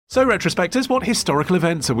So, retrospectors, what historical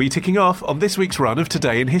events are we ticking off on this week's run of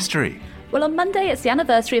Today in History? Well, on Monday, it's the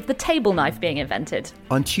anniversary of the table knife being invented.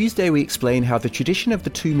 On Tuesday, we explain how the tradition of the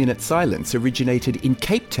 2-minute silence originated in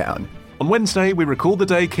Cape Town. On Wednesday, we recall the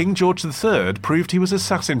day King George III proved he was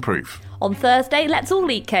assassin-proof. On Thursday, let's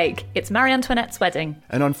all eat cake. It's Marie Antoinette's wedding.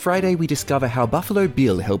 And on Friday, we discover how Buffalo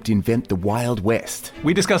Bill helped invent the Wild West.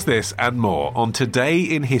 We discuss this and more on Today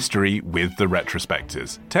in History with the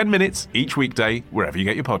Retrospectors. 10 minutes each weekday, wherever you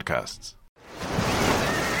get your podcasts.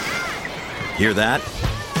 Hear that?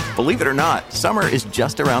 Believe it or not, summer is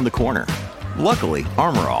just around the corner. Luckily,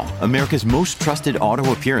 Armor All, America's most trusted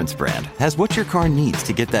auto appearance brand, has what your car needs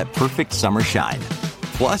to get that perfect summer shine.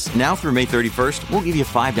 Plus, now through May 31st, we'll give you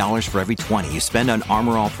 $5 for every $20 you spend on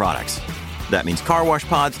Armor All products. That means car wash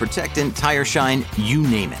pods, protectant, tire shine, you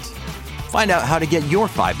name it. Find out how to get your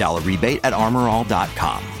 $5 rebate at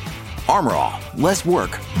armorall.com. Armor All, less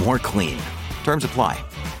work, more clean. Terms apply.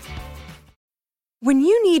 When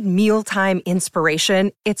you need mealtime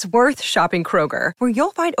inspiration, it's worth shopping Kroger, where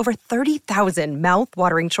you'll find over 30,000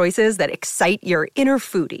 mouth-watering choices that excite your inner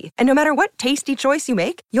foodie. And no matter what tasty choice you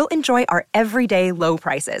make, you'll enjoy our everyday low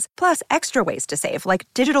prices, plus extra ways to save, like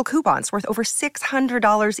digital coupons worth over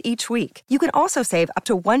 $600 each week. You can also save up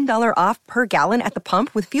to $1 off per gallon at the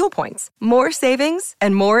pump with fuel points. More savings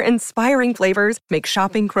and more inspiring flavors make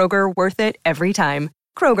shopping Kroger worth it every time.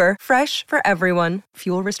 Kroger, fresh for everyone.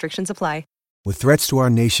 Fuel restrictions apply. With threats to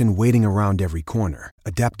our nation waiting around every corner,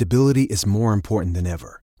 adaptability is more important than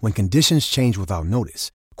ever. When conditions change without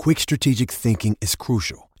notice, quick strategic thinking is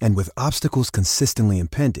crucial. And with obstacles consistently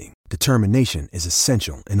impending, determination is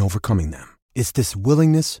essential in overcoming them. It's this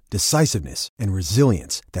willingness, decisiveness, and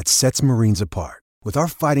resilience that sets Marines apart. With our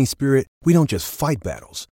fighting spirit, we don't just fight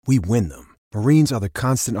battles, we win them. Marines are the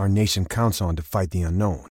constant our nation counts on to fight the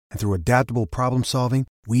unknown. And through adaptable problem solving,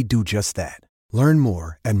 we do just that. Learn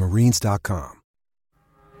more at marines.com.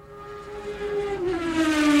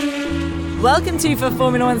 Welcome to For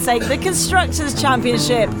Formula One's Sake, the Constructors'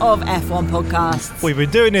 Championship of F1 podcasts. We've been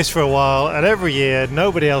doing this for a while, and every year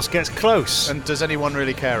nobody else gets close. And does anyone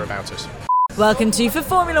really care about us? Welcome to For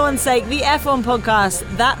Formula One's Sake, the F1 podcast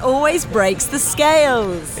that always breaks the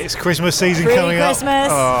scales. It's Christmas season coming Christmas.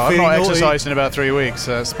 Oh, I've Feeling not naughty. exercised in about 3 weeks,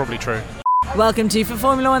 so that's probably true. Welcome to For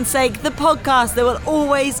Formula One's Sake, the podcast that will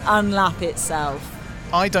always unlap itself.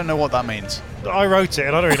 I don't know what that means. I wrote it,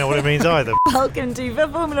 and I don't even know what it means either. Welcome to For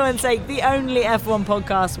Formula One's Sake, the only F1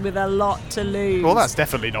 podcast with a lot to lose. Well, that's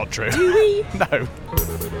definitely not true. Do we? No.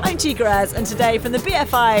 I'm Chica Raz, and today from the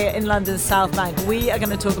BFI in London's South Bank, we are going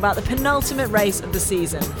to talk about the penultimate race of the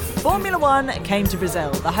season. Formula One came to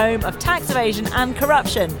Brazil, the home of tax evasion and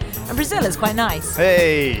corruption. And Brazil is quite nice.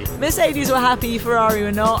 Hey! Mercedes were happy, Ferrari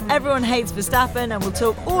were not. Everyone hates Verstappen, and we'll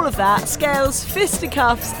talk all of that. Scales,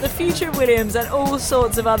 fisticuffs, the future of Williams, and all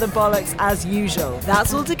sorts of other bollocks as usual.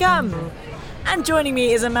 That's all to come. And joining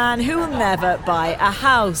me is a man who will never buy a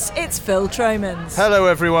house. It's Phil Tromans. Hello,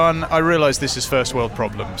 everyone. I realise this is first world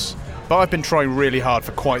problems, but I've been trying really hard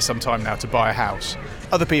for quite some time now to buy a house.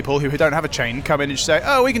 Other people who don't have a chain come in and say,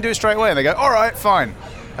 oh, we can do it straight away. And they go, all right, fine.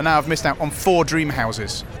 And now I've missed out on 4 dream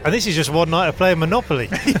houses. And this is just one night of playing Monopoly.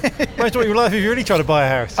 Most of your life if you're really trying to buy a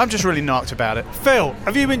house. I'm just really narked about it. Phil,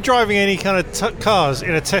 have you been driving any kind of cars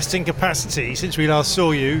in a testing capacity since we last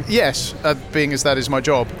saw you? Yes, being as that is my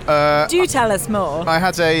job. Do tell us more. I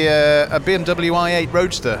had a BMW i8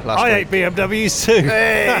 Roadster last I week. hate BMWs too.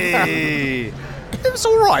 Hey! It was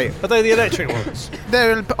all right. Are they the electric ones?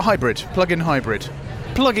 They're a hybrid, plug-in hybrid.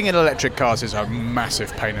 Plugging in electric cars is a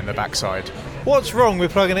massive pain in the backside. What's wrong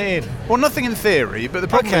with plugging it in? Well, nothing in theory, but the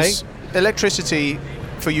problem is electricity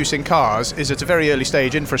for use in cars is at a very early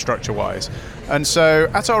stage infrastructure-wise. And so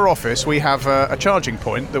at our office, we have a charging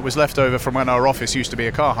point that was left over from when our office used to be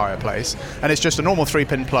a car hire place, and it's just a normal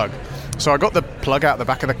 3-pin plug. So I got the plug out the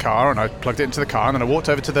back of the car, and I plugged it into the car, and then I walked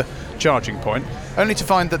over to the charging point, only to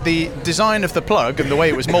find that the design of the plug and the way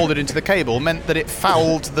it was moulded into the cable meant that it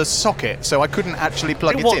fouled the socket, so I couldn't actually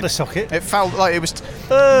plug it in. The socket? It fouled, like it was...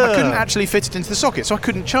 I couldn't actually fit it into the socket, so I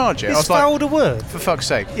couldn't charge it. Is I was fouled a word? For fuck's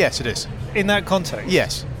sake. Yes, it is. In that context?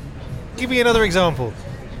 Yes. Give me another example.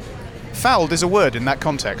 Fouled is a word in that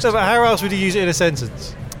context. So, but how else would you use it in a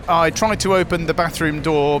sentence? I tried to open the bathroom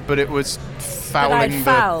door, but it was fouling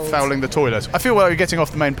the toilet. I feel like you're getting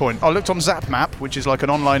off the main point. I looked on ZapMap, which is like an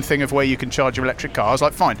online thing of where you can charge your electric car. I was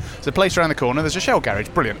like, fine. There's a place around the corner. There's a Shell garage.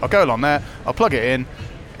 Brilliant. I'll go along there. I'll plug it in.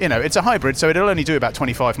 You know, it's a hybrid, so it'll only do about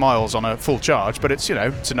 25 miles on a full charge, but it's, you know,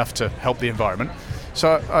 it's enough to help the environment.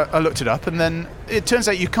 So I looked it up, and then it turns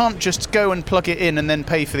out you can't just go and plug it in and then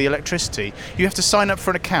pay for the electricity. You have to sign up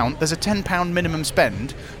for an account. There's a £10 minimum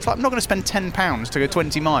spend. It's like, I'm not going to spend £10 to go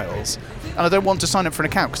 20 miles, and I don't want to sign up for an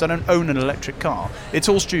account because I don't own an electric car. It's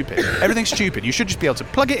all stupid. Everything's stupid. You should just be able to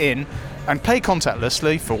plug it in and pay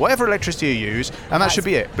contactlessly for whatever electricity you use, and that should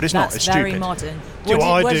be it. But it's not. It's That's very stupid. modern.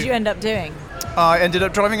 What did you end up doing? I ended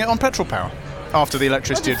up driving it on petrol power after the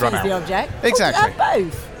electricity had run out. The object. Exactly.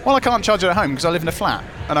 Both. Well, I can't charge it at home because I live in a flat,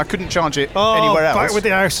 and I couldn't charge it anywhere else. Back with the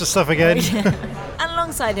house and stuff again. And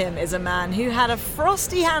alongside him is a man who had a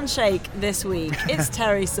frosty handshake this week. It's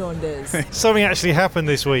Terry Saunders. Something actually happened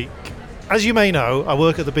this week. As you may know, I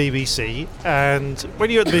work at the BBC, and when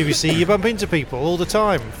you're at the BBC, you bump into people all the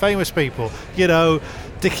time, famous people. You know,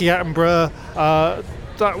 Dickie Attenborough,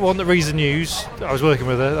 that one that reads the news. I was working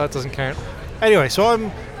with her, that doesn't count. Anyway, so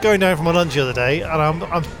I'm going down for my lunch the other day, and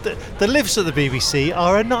the lifts at the BBC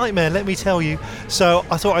are a nightmare, let me tell you. So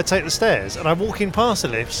I thought I'd take the stairs, and I'm walking past the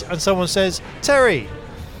lifts, and someone says, "Terry!"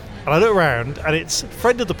 And I look round, and it's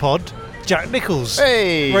friend of the pod, Jack Nichols,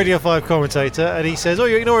 Hey! Radio 5 commentator, and he says, "Oh,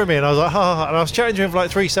 you're ignoring me?" And I was like, "Ha ha ha." And I was chatting to him for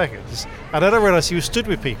like 3 seconds, and then I realised he was stood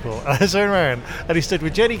with people, and I turned around, and he stood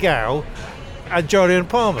with Jenny Gow and Jolyon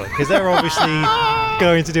Palmer, because they're obviously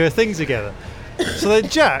going to do a thing together. So then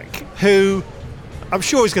Jack, who I'm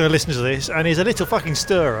sure he's going to listen to this, and he's a little fucking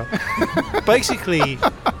stirrer, basically,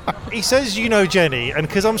 he says, "You know Jenny," and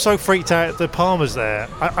because I'm so freaked out that Palmer's there,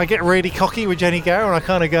 I get really cocky with Jenny Gow, and I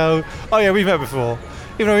kind of go, "Oh yeah, we've met before."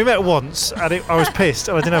 Even though we met once, and I was pissed,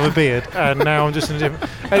 and I didn't have a beard, and now I'm just in a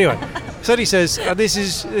different... Anyway, so he says, "This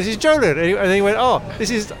is Jolyon," and then he went, "Oh,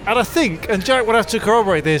 this is..." And I think, and Jack would have to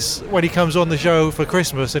corroborate this when he comes on the show for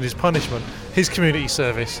Christmas and his punishment, his community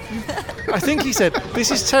service. I think he said,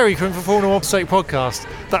 "This is Terry from the Formula One Sake podcast,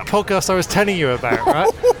 that podcast I was telling you about,"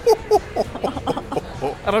 right?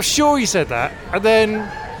 And I'm sure he said that, and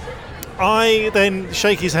then I then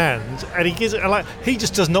shake his hand, and he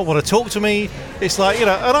just does not want to talk to me. It's like, you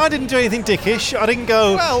know, and I didn't do anything dickish. I didn't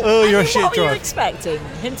go, "Oh, you're a shit What were you driver." expecting?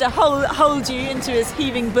 Him to hold you into his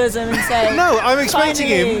heaving bosom and say... No, I'm expecting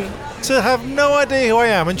 "Finally." him to have no idea who I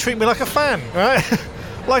am and treat me like a fan, right?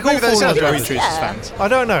 Like all Maybe that's Formula how One Jerry drivers. treats his fans. I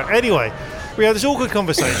don't know. Anyway, we have this awkward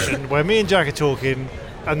conversation where me and Jack are talking,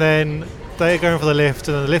 and then they're going for the lift,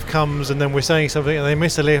 and then the lift comes, and then we're saying something, and they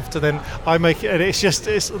miss the lift, and then I make it, and it's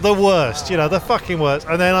the worst, you know, the fucking worst.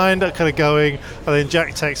 And then I end up kind of going, and then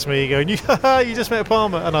Jack texts me going, "You just met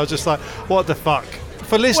Palmer," and I was just like, what the fuck?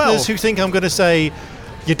 For listeners who think I'm going to say,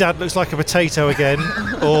 "Your dad looks like a potato again,"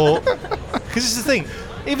 or because it's the thing,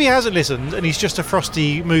 if he hasn't listened and he's just a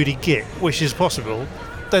frosty, moody git, which is possible,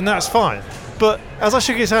 then that's fine. But as I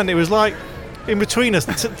shook his hand, it was like, in between us,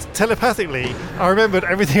 telepathically, I remembered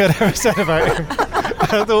everything I'd ever said about him.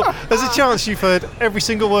 I thought, there's a chance you've heard every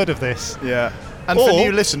single word of this. Yeah. And for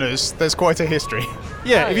new listeners, there's quite a history.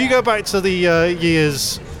 Yeah, if you go back to the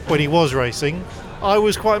years when he was racing, I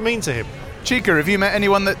was quite mean to him. Chica, have you met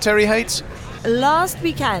anyone that Terry hates? Last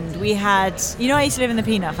weekend we had... You know, I used to live in the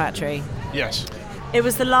peanut factory. Yes. It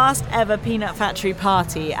was the last ever peanut factory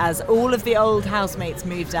party, as all of the old housemates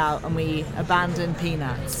moved out and we abandoned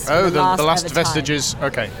peanuts. Oh, the last ever vestiges. time.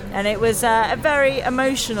 Okay. And it was a very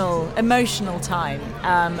emotional time.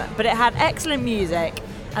 But it had excellent music.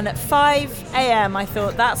 And at 5 a.m. I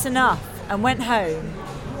thought, that's enough, and went home.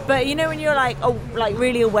 But you know when you're like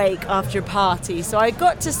really awake after a party, so I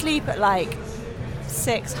got to sleep at like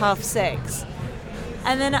 6, half 6.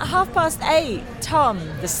 And then at 8:30, Tom,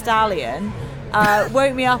 the stallion,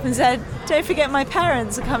 woke me up and said, "Don't forget my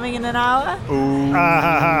parents are coming in an hour."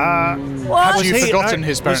 What? Had you forgotten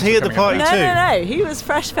his parents? Was he at the party too? No. He was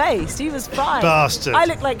fresh-faced. He was fine. Bastard. I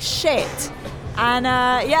looked like shit. And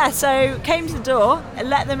so came to the door,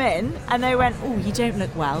 let them in, and they went, "Oh, you don't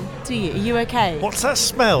look well, do you? Are you okay?" What's that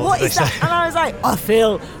smell? What they is that? say? And I was like, "I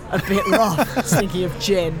feel a bit rough," thinking of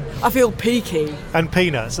gin. I feel peaky. And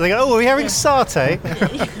peanuts. So they go, "Oh, are we having satay?"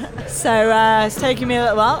 So it's taken me a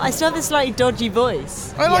little while. I still have this slightly dodgy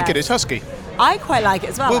voice. I like it. It's husky. I quite like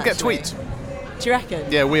it as well. We'll get actually. tweets. Do you reckon?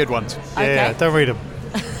 Yeah, weird ones. Okay. Yeah, don't read them.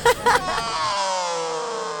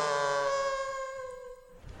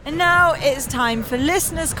 And now it's time for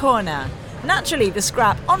Listener's Corner. Naturally, the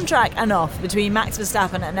scrap on track and off between Max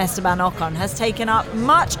Verstappen and Esteban Ocon has taken up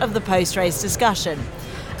much of the post-race discussion.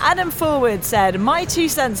 Adam Forward said, "My 2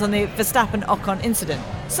 cents on the Verstappen-Ocon incident.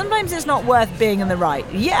 Sometimes it's not worth being in the right.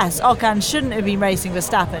 Yes, Ocon shouldn't have been racing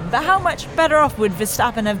Verstappen, but how much better off would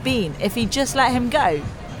Verstappen have been if he just let him go?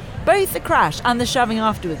 Both the crash and the shoving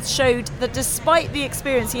afterwards showed that despite the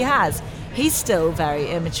experience he has, he's still very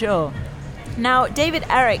immature." Now, David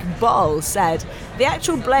Eric Boll said the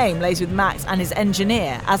actual blame lays with Max and his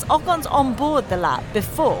engineer, as Ocon's on board the lap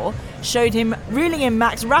before showed him reeling in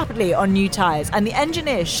Max rapidly on new tyres, and the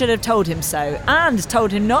engineer should have told him so, and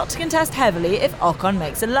told him not to contest heavily if Ocon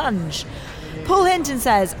makes a lunge. Paul Hinton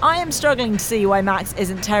says, I am struggling to see why Max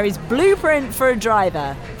isn't Terry's blueprint for a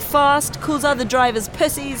driver. Fast, calls other drivers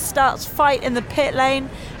pussies, starts fight in the pit lane,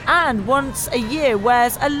 and once a year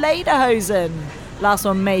wears a lederhosen. Last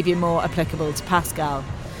one may be more applicable to Pascal.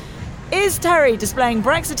 Is Terry displaying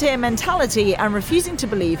Brexiteer mentality and refusing to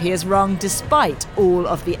believe he is wrong despite all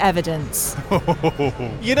of the evidence?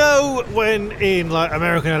 You know, when in like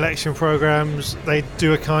American election programs, they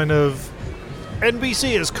do a kind of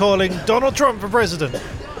NBC is calling Donald Trump for president.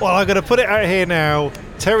 Well, I'm going to put it out here now.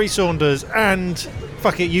 Terry Saunders and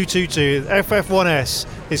fuck it, U22, FF1S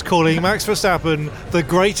is calling Max Verstappen the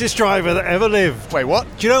greatest driver that ever lived. Wait, what?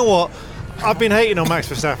 Do you know what? I've been hating on Max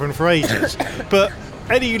Verstappen for ages, but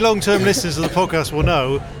any long-term listeners of the podcast will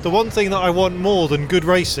know the one thing that I want more than good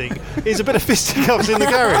racing is a bit of fisticuffs in the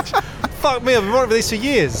garage. Fuck me, I've been wanting for this for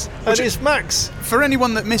years, and it's Max. For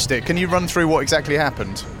anyone that missed it, can you run through what exactly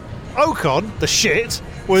happened? Ocon, the shit,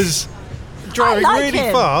 was driving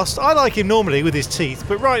really fast. I like him normally with his teeth,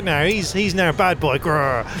 but right now he's now bad boy.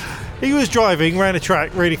 Grrr. He was driving around a track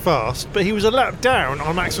really fast, but he was a lap down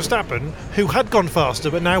on Max Verstappen, who had gone faster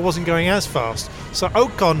but now wasn't going as fast. So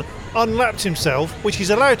Ocon unlapped himself, which he's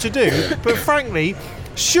allowed to do, but frankly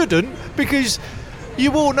shouldn't, because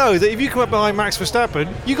you all know that if you come up behind Max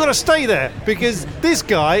Verstappen, you've got to stay there, because this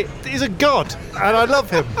guy is a god, and I love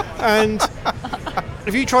him. And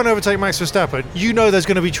if you try and overtake Max Verstappen, you know there's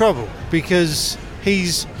going to be trouble, because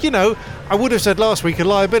he's, I would have said last week a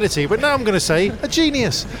liability, but now I'm going to say a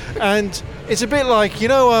genius. And it's a bit like, in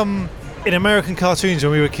American cartoons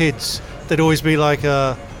when we were kids, there'd always be like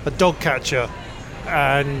a dog catcher,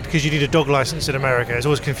 and because you need a dog license in America, it's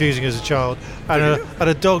always confusing as a child. And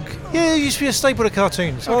a dog, it used to be a staple of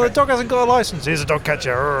cartoons. Okay. Oh, the dog hasn't got a license. Here's a dog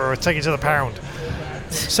catcher. Take it to the pound.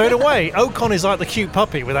 So in a way, Ocon is like the cute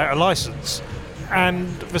puppy without a license, and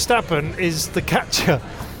Verstappen is the catcher.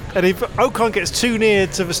 And if Ocon gets too near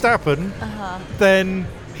to Verstappen, then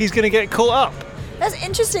he's going to get caught up. That's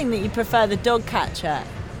interesting that you prefer the dog catcher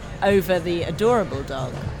over the adorable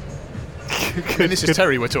dog. This is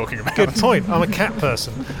Terry we're talking about. Good point. I'm a cat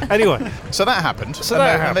person. Anyway. So that happened.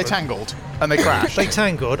 And they tangled. And they crashed. They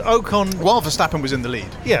tangled. Ocon... While Verstappen was in the lead.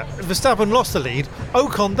 Yeah. Verstappen lost the lead.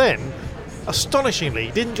 Ocon then,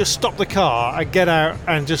 astonishingly, didn't just stop the car and get out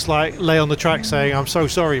and just lay on the track saying, I'm so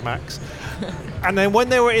sorry, Max. And then when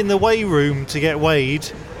they were in the weigh room to get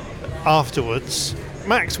weighed afterwards,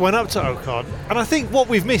 Max went up to Ocon. And I think what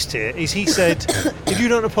we've missed here is he said, if you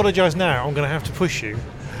don't apologise now, I'm going to have to push you.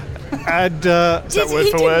 And is that word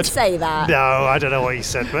for word? Didn't say that. No, I don't know what he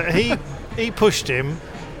said, but he pushed him.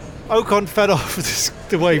 Ocon fell off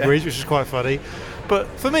the weigh bridge, which was quite funny. But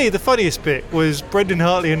for me, the funniest bit was Brendan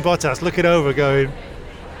Hartley and Bottas looking over going,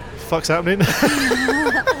 fuck's happening?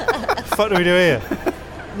 Fuck do we do here?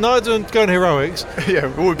 No, don't go on heroics. Yeah,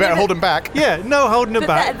 well, we better hold them back. Yeah, no holding them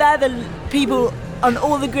back. They're the people on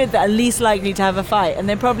all the grid that are least likely to have a fight, and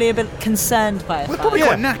they're probably a bit concerned by a fight. They're probably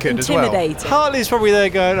quite knackered as well. Intimidated. Hartley's probably there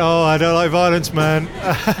going, oh, I don't like violence, man.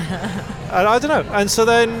 And I don't know. And so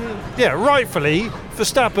then, rightfully,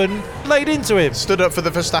 Verstappen laid into him. Stood up for the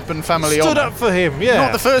Verstappen family honour. Stood up for him, yeah.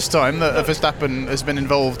 Not the first time that Verstappen has been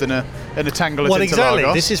involved in a tangle at Interlagos.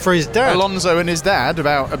 Exactly. This is for his dad. Alonso and his dad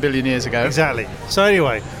about a billion years ago. Exactly. So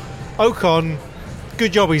anyway, Ocon,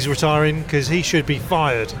 good job he's retiring, because he should be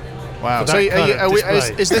fired. Wow. So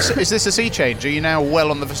is this a sea change? Are you now well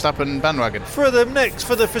on the Verstappen bandwagon? For at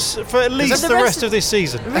least the rest of this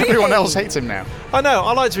season. Really? Everyone else hates him now. I know.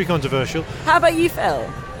 I like to be controversial. How about you,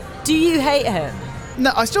 Phil? Do you hate him?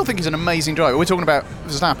 No, I still think he's an amazing driver. We're talking about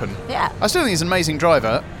Verstappen. Yeah. I still think he's an amazing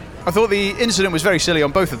driver. I thought the incident was very silly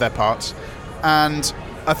on both of their parts, and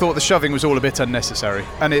I thought the shoving was all a bit unnecessary.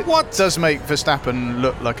 And it does make Verstappen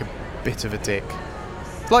look like a bit of a dick.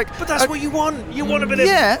 But that's what you want. You want a bit of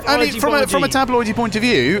from a tabloidy point of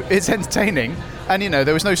view, it's entertaining. And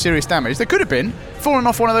there was no serious damage. There could have been fallen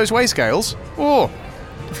off one of those weigh scales. Oh,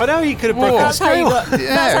 I know you could have broken a scale.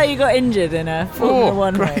 That's how you got injured in a Formula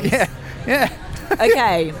One race. Yeah.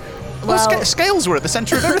 Okay. Well, scales were at the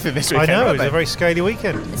centre of everything this weekend. I know, it was a very scaly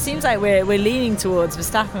weekend. It seems like we're leaning towards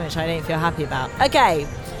Verstappen, which I don't feel happy about. Okay.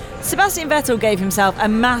 Sebastian Vettel gave himself a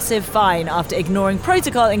massive fine after ignoring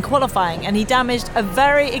protocol in qualifying, and he damaged a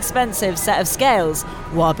very expensive set of scales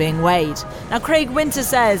while being weighed. Now, Craig Winter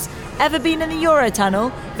says, ever been in the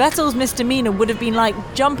Eurotunnel? Vettel's misdemeanour would have been like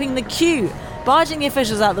jumping the queue. barging the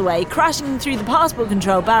officials out the way, crashing through the passport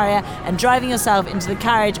control barrier and driving yourself into the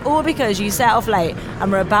carriage, all because you set off late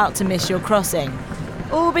and were about to miss your crossing.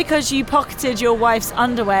 All because you pocketed your wife's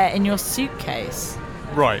underwear in your suitcase.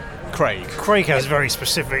 Right, Craig. Craig has very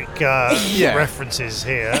specific references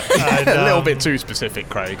here. And, a little bit too specific,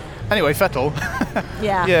 Craig. Anyway, Vettel.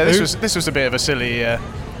 Yeah. Yeah, this was a bit of a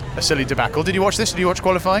silly debacle. Did you watch this? Did you watch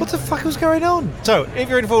qualifying? What the fuck was going on? So, if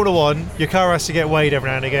you're in Formula 1, your car has to get weighed every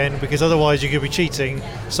now and again because otherwise you could be cheating.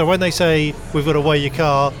 So when they say we've got to weigh your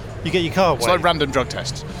car, you get your car weighed. It's like random drug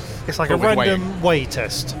tests. It's like a random weigh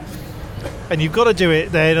test. And you've got to do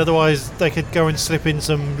it then, otherwise they could go and slip in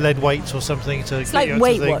some lead weights or something to. It's like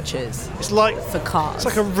Weight Watchers. It's like for cars. It's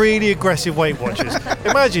like a really aggressive Weight Watchers.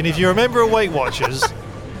 Imagine if you're a member of Weight Watchers,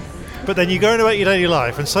 but then you're going about your daily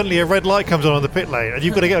life, and suddenly a red light comes on the pit lane, and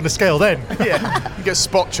you've got to get on the scale then. Yeah, you get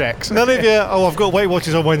spot checks. None of you. Oh, I've got Weight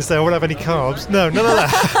Watchers on Wednesday. I won't have any carbs. No, none of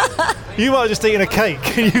that. You might have just eaten a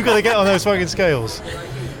cake, and you've got to get on those fucking scales.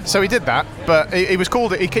 So he did that, but he was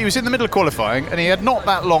called. He was in the middle of qualifying, and he had not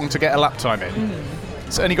that long to get a lap time in.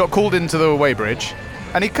 So, and he got called into the weighbridge,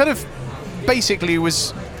 and he kind of basically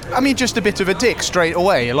was, just a bit of a dick straight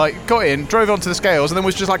away. Like, got in, drove onto the scales, and then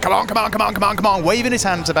was just like, come on, waving his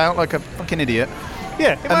hands about like a fucking idiot.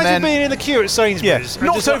 Yeah, imagine being in the queue at Sainsbury's. Yeah,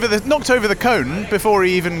 knocked over the cone before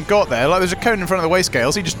he even got there. Like, there's a cone in front of the weigh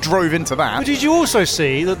scales. He just drove into that. But did you also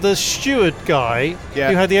see that the steward guy who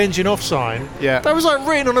had the engine off sign, that was like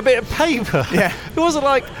written on a bit of paper. Yeah. It wasn't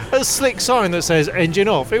like a slick sign that says engine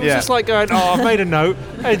off. It was just like going, I've made a note,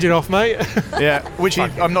 engine off, mate. Yeah, which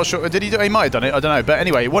I'm not sure. Did he do? He might have done it. I don't know. But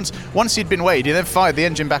anyway, once he'd been weighed, he then fired the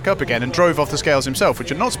engine back up again and drove off the scales himself, which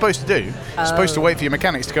you're not supposed to do. You're supposed to wait for your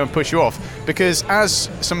mechanics to go and push you off, because as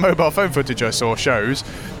some mobile phone footage I saw shows,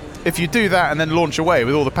 if you do that and then launch away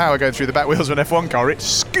with all the power going through the back wheels of an F1 car, it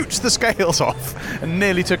scoots the scales off and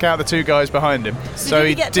nearly took out the two guys behind him. So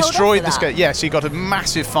he destroyed the scale. Yes, he got a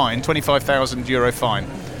massive fine, €25,000 fine.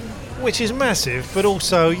 Which is massive, but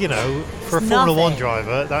also, for a Formula 1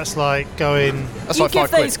 driver, that's like going... That's you like give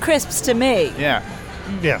 £5. those crisps to me. Yeah.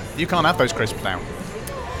 Yeah. You can't have those crisps now.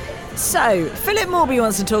 So, Philip Morby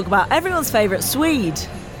wants to talk about everyone's favourite Swede.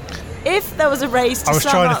 If there was a race to I was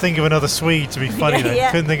trying to think of another Swede to be funny then.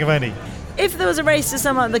 Couldn't think of any. If there was a race to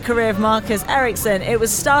sum up the career of Marcus Ericsson, it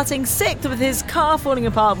was starting 6th with his car falling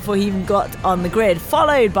apart before he even got on the grid,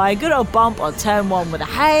 followed by a good old bump on turn 1 with a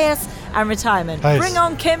haze and retirement. Haze. Bring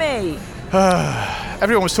on Kimi!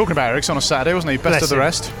 Everyone was talking about Ericsson on Saturday, wasn't he? Best of the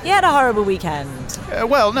rest. He had a horrible weekend.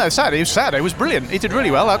 Saturday was brilliant. He did really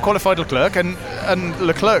well, out-qualified Leclerc, and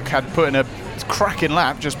Leclerc had put in a cracking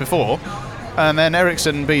lap just before. And then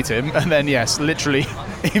Ericsson beat him, and then, yes, literally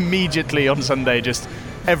immediately on Sunday, just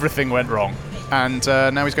everything went wrong. And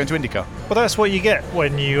now he's going to IndyCar. Well, that's what you get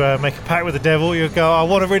when you make a pact with the devil. You go, I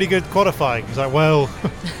want a really good qualifying. He's like, well,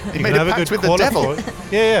 he made a pact with the devil.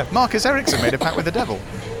 Yeah. Marcus Ericsson made a pact with the devil.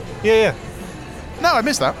 Yeah. No, I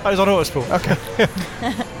missed that. That was on Autosport. Okay.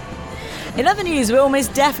 In other news, we're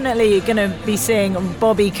almost definitely going to be seeing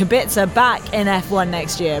Bobby Kubica back in F1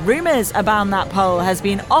 next year. Rumours about that pole has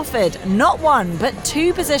been offered not 1 but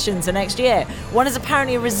 2 positions for next year. One is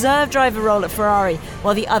apparently a reserve driver role at Ferrari,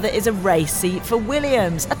 while the other is a race seat for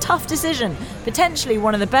Williams. A tough decision. Potentially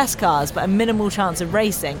one of the best cars, but a minimal chance of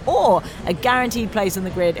racing, or a guaranteed place on the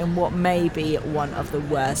grid in what may be one of the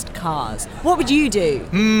worst cars. What would you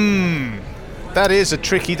do? That is a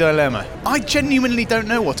tricky dilemma. I genuinely don't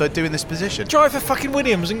know what I'd do in this position. Drive for fucking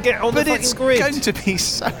Williams and get on the fucking grid. But it's going to be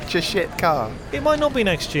such a shit car. It might not be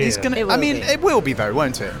next year. It will be though,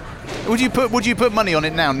 won't it? Would you put money on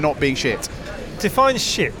it now not being shit? Define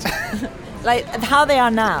shit. Like how they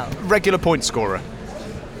are now. Regular point scorer.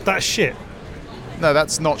 That's shit. No,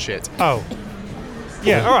 that's not shit. Oh.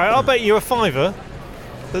 Yeah, all right, I'll bet you a £5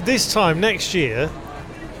 that this time next year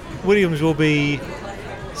Williams will be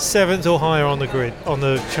 7th or higher on the grid, on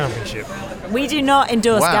the championship. We do not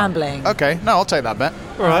endorse gambling. Okay, no, I'll take that bet.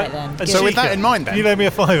 All right then. And so with that in mind then... You lend me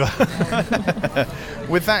a £5.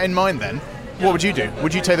 With that in mind then, what would you do?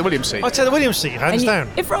 Would you take the Williams seat? I'd take the Williams seat, hands down.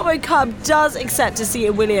 If Robbo Cub does accept a seat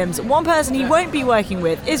at Williams, one person he won't be working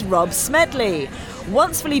with is Rob Smedley.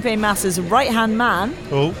 Once Felipe Massa's right-hand man...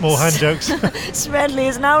 Oh, more hand jokes. Smedley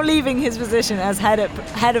is now leaving his position as head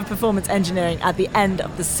of performance engineering at the end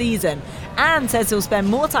of the season, and says he'll spend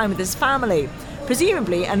more time with his family.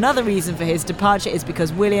 Presumably, another reason for his departure is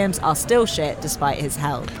because Williams are still shit despite his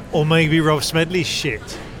help. Or maybe Rob Smedley's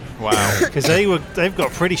shit. Wow. Because they've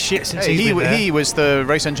got pretty shit since he's been there. He was the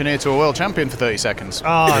race engineer to a world champion for 30 seconds.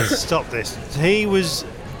 Stop this. He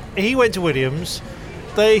went to Williams.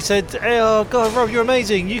 they said, hey, oh God, Rob, you're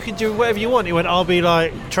amazing. You can do whatever you want. He went, I'll be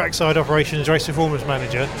like trackside operations, race performance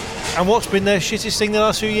manager. And what's been their shittest thing the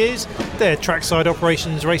last few years? Their trackside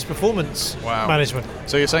operations, race performance management.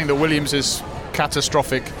 So you're saying that Williams'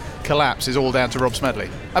 catastrophic collapse is all down to Rob Smedley?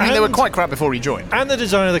 I mean, they were quite crap before he joined. And the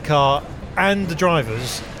design of the car, and the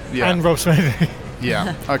drivers, and Rob Smedley.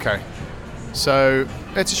 Yeah, okay. So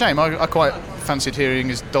it's a shame. I quite fancied hearing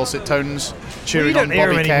his dulcet tones cheering on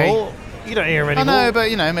Bobby Kay. You don't hear him anymore. I know,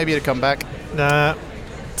 but maybe it'll come back. Nah.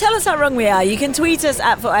 Tell us how wrong we are. You can tweet us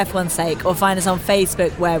at For F1's Sake, or find us on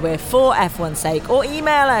Facebook where we're For F1's Sake, or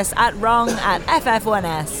email us at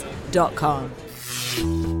wrong@ff1s.com.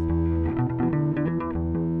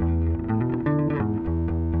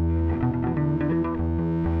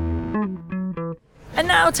 And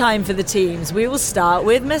now time for the teams. We will start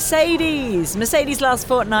with Mercedes. Mercedes' last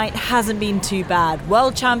fortnight hasn't been too bad.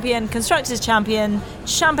 World champion, Constructors' champion,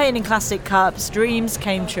 Champagne and Classic Cups, dreams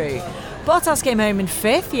came true. Bottas came home in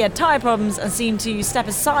 5th. He had tyre problems and seemed to step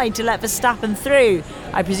aside to let Verstappen through.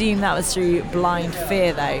 I presume that was through blind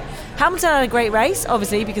fear though. Hamilton had a great race,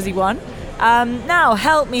 obviously, because he won. Now,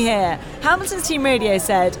 help me here. Hamilton's team radio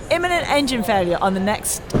said imminent engine failure on the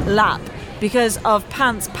next lap because of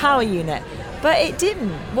Pant's power unit. But it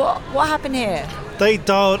didn't. What happened here? They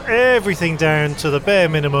dialed everything down to the bare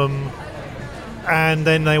minimum, and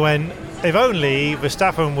then they went, if only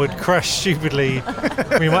Verstappen would crash stupidly,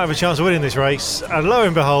 we might have a chance of winning this race. And lo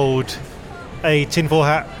and behold, a tinfoil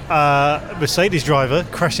hat Mercedes driver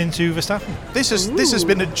crashed into Verstappen. This has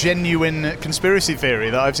been a genuine conspiracy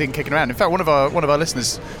theory that I've seen kicking around. In fact, one of our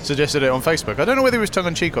listeners suggested it on Facebook. I don't know whether it was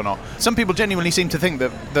tongue-in-cheek or not. Some people genuinely seem to think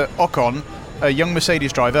that Ocon, a young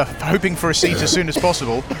Mercedes driver, hoping for a seat as soon as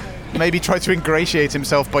possible, maybe tried to ingratiate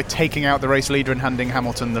himself by taking out the race leader and handing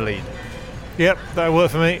Hamilton the lead. Yep, that would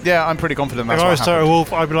work for me. Yeah, I'm pretty confident that's what happened. If I was Toto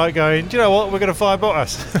Wolff, I'd be like going, do you know what, we're going to fire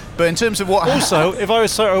Bottas. But in terms of what... Also, if I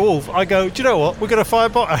was Toto Wolff, I go, do you know what, we're going to fire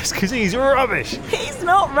Bottas because he's rubbish. He's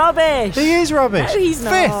not rubbish. He is rubbish. No, he's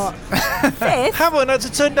not. Fifth? Hamilton had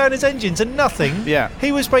to turn down his engine to nothing. Yeah.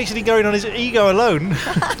 He was basically going on his ego alone.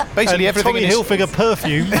 Basically everything Tommy Hilfiger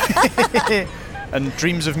perfume. And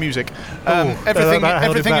dreams of music.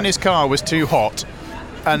 Everything in his car was too hot.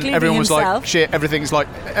 And including everyone was himself. like, shit, everything's like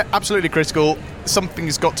absolutely critical.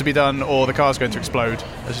 Something's got to be done or the car's going to explode,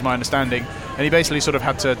 this is my understanding. And he basically sort of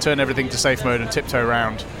had to turn everything to safe mode and tiptoe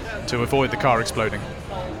around to avoid the car exploding.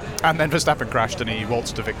 And then Verstappen crashed and he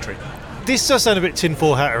waltzed to victory. This does sound a bit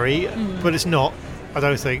tinfoil hattery, but it's not, I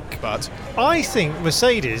don't think. But I think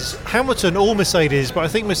Mercedes, Hamilton or Mercedes, but I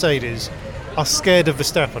think Mercedes are scared of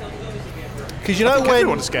Verstappen. Because you know when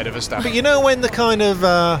everyone's scared of Verstappen. But you know when the kind of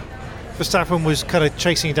Verstappen was kind of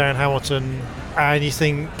chasing down Hamilton, and you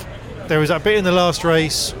think there was that bit in the last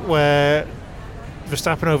race where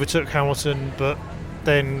Verstappen overtook Hamilton, but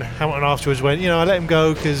then Hamilton afterwards went, I let him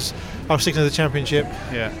go because I was sticking to the championship.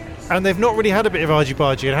 Yeah. And they've not really had a bit of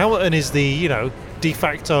argy-bargy, and Hamilton is the, de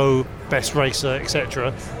facto best racer,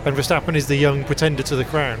 etc., and Verstappen is the young pretender to the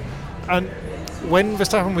crown. And when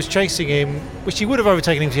Verstappen was chasing him, which he would have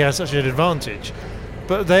overtaken him because he had such an advantage,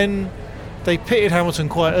 but then they pitted Hamilton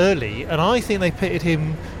quite early, and I think they pitted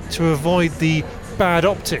him to avoid the bad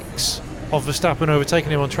optics of Verstappen overtaking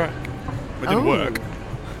him on track. It didn't work,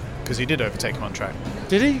 because he did overtake him on track.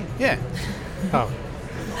 Did he? Yeah. Oh.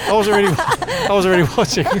 I wasn't really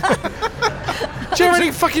watching. Do you know how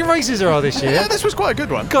many fucking races there are this year? Yeah, this was quite a good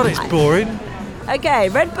one. God, it's boring. Okay,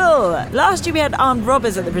 Red Bull. Last year we had armed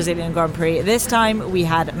robbers at the Brazilian Grand Prix. This time we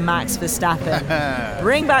had Max Verstappen.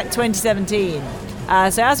 Bring back 2017.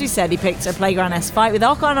 So as we said, he picked a Playground-esque fight with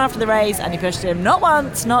Ocon after the race, and he pushed him not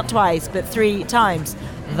once, not twice, but 3 times.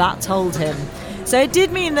 That told him. So it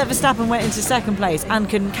did mean that Verstappen went into second place and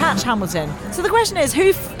couldn't catch Hamilton. So the question is,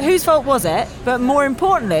 whose fault was it? But more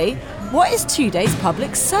importantly, what is 2 days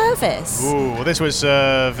public service? Ooh, well, this was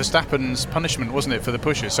Verstappen's punishment, wasn't it, for the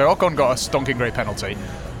pushes? So Ocon got a stonking great penalty.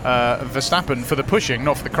 Verstappen, for the pushing,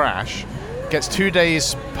 not for the crash, gets 2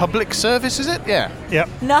 days public service, is it? Yeah. Yep.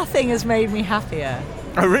 Nothing has made me happier.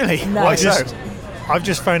 Oh, really? No. Why so? I've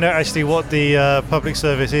just found out actually what the public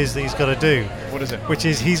service is that he's got to do. What is it? Which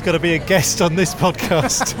is he's got to be a guest on this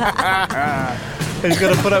podcast. He's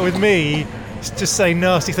got to put up with me just saying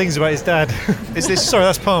nasty things about his dad. Is this? Sorry,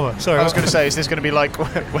 that's Palmer. Sorry. I was going to say, is this going to be like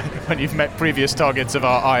when you've met previous targets of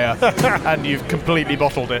our ire and you've completely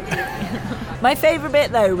bottled it? My favourite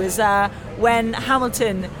bit, though, was when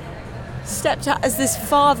Hamilton stepped out as this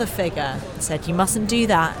father figure and said, "You mustn't do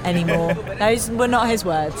that anymore." Those were not his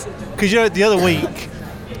words. Because the other week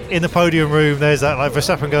in the podium room, there's that, like,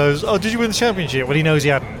 Verstappen goes, "Oh, did you win the championship?" Well, he knows he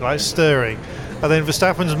hadn't, like, stirring. And then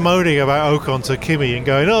Verstappen's moaning about Ocon to Kimi and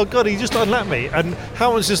going, oh God, he just unlapped me. And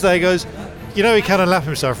Hamilton's just there, goes, you know he can unlap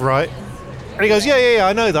himself, right? And he goes, yeah,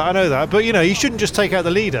 I know that. But, you know, you shouldn't just take out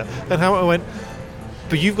the leader. And Hamilton went,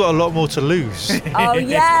 but you've got a lot more to lose. Oh,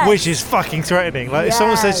 yes. Which is fucking threatening. Like, yes. if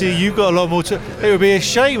someone said to you, you've got a lot more to... It would be a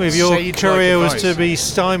shame if your career was to be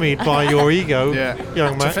stymied by your ego,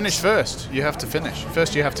 young man. To finish first, you have to finish.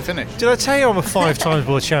 First, you have to finish. Did I tell you I'm a 5 times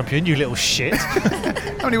world champion, you little shit?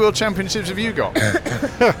 How many world championships have you got?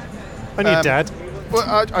 And your dad.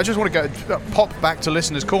 Well, I just want to pop back to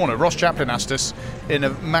Listener's Corner. Ross Chaplin asked us, in a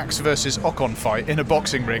Max versus Ocon fight in a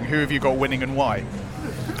boxing ring, who have you got winning and why?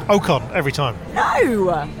 Ocon, every time. No!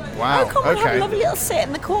 Wow, Ocon would have a lovely little sit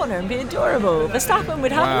in the corner and be adorable. Verstappen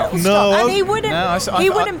would have a little No. stop. And he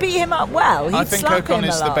wouldn't beat him up well. He'd I think slap him Ocon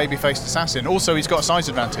is a the lot. baby-faced assassin. Also, he's got a size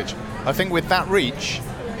advantage. I think with that reach,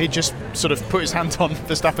 he'd just sort of put his hand on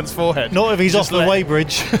Verstappen's forehead. Not if he's off the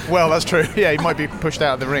weighbridge. Well, that's true. Yeah, he might be pushed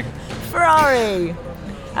out of the ring. Ferrari.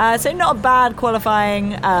 So not a bad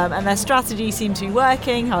qualifying, and their strategy seemed to be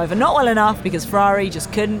working, however not well enough because Ferrari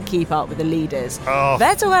just couldn't keep up with the leaders.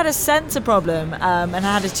 Vettel had a sensor problem and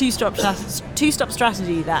had a two-stop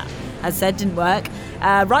strategy that, as said, didn't work.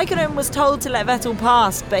 Raikkonen was told to let Vettel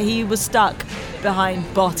pass, but he was stuck behind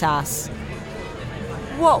Bottas.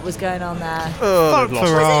 What was going on there? Fuck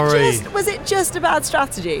Ferrari. Was it just a bad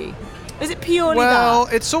strategy? Was it purely Well,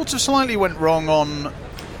 that? it sort of slightly went wrong on...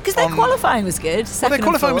 Because their qualifying was good. Well, their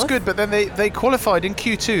qualifying was good, but then they qualified in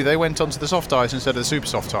Q2. They went onto the soft tyres instead of the super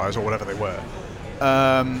soft tyres or whatever they were.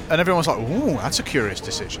 And everyone was like, ooh, that's a curious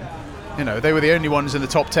decision. You know, they were the only ones in the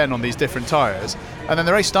top 10 on these different tyres. And then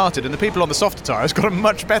the race started, and the people on the softer tyres got a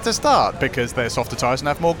much better start because they're softer tyres and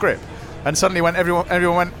have more grip. And suddenly everyone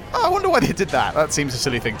went, oh, I wonder why they did that. That seems a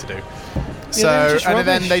silly thing to do.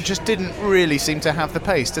 Then they just didn't really seem to have the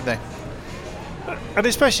pace, did they? And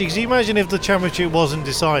especially because you imagine if the championship wasn't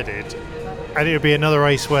decided and it would be another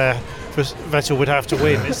race where Vettel would have to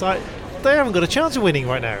win. It's like they haven't got a chance of winning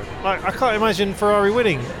right now. Like, I can't imagine Ferrari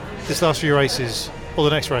winning this last few races or the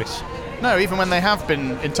next race. No, even when they have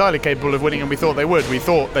been entirely capable of winning and we thought they would, we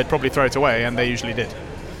thought they'd probably throw it away, and they usually did.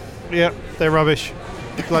 Yeah, they're rubbish.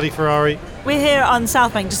 Bloody Ferrari. We're here on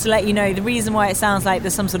Southbank just to let you know the reason why it sounds like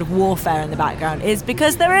there's some sort of warfare in the background is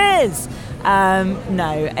because there is.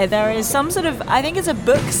 No, there is some sort of, I think it's a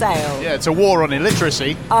book sale. Yeah, it's a war on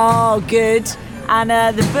illiteracy. Oh, good. And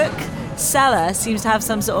the book seller seems to have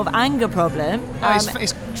some sort of anger problem.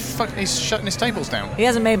 He's shutting his tables down. He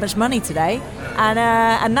hasn't made much money today,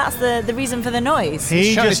 and that's the reason for the noise.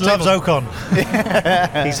 He just loves Ocon.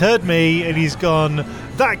 He's heard me and he's gone,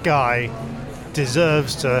 that guy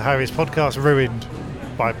deserves to have his podcast ruined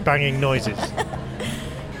by banging noises.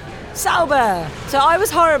 Sauber. So I was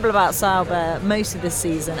horrible about Sauber most of this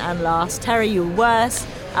season and last. Terry, you were worse.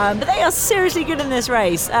 But they are seriously good in this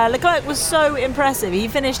race. Leclerc was so impressive. He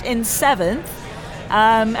finished in 7th.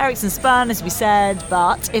 Ericsson spun, as we said,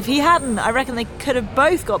 but if he hadn't, I reckon they could have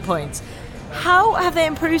both got points. How have they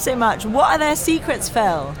improved so much? What are their secrets,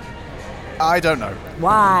 Phil? I don't know.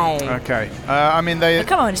 Why? Okay. They...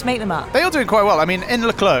 Come on, just make them up. They are doing quite well. I mean, in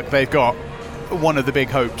Leclerc, they've got one of the big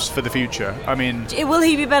hopes for the future. I mean... Will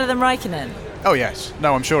he be better than Raikkonen? Oh, yes.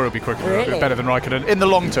 No, I'm sure he'll be quicker. Really? Better than Raikkonen. In the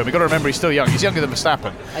long term, we've got to remember he's still young. He's younger than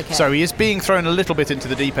Verstappen. Okay. So he is being thrown a little bit into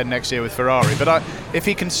the deep end next year with Ferrari. But if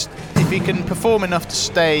he can perform enough to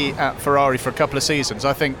stay at Ferrari for a couple of seasons,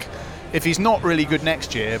 I think if he's not really good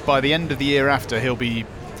next year, by the end of the year after, he'll be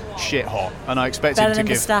shit hot. And I expect him to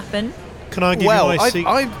give... Better than Verstappen? Can I give you my secret?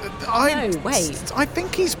 No, wait. I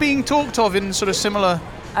think he's being talked of in sort of similar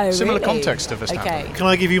really? context to Verstappen. Okay. Can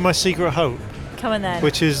I give you my secret hope? Come on then.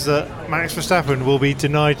 Which is that Max Verstappen will be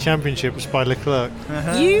denied championships by Leclerc.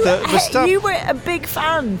 You were a big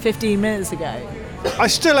fan 15 minutes ago. I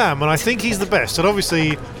still am, and I think he's the best. And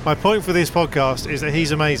obviously, my point for this podcast is that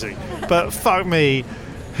he's amazing. But fuck me,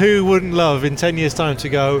 who wouldn't love in 10 years' time to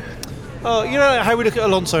go, oh, you know how we look at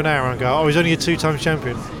Alonso now and go, oh, he's only a 2-time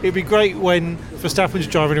champion. It'd be great when Verstappen's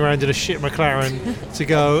driving around in a shit McLaren to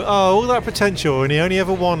go, oh, all that potential, and he only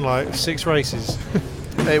ever won like 6 races.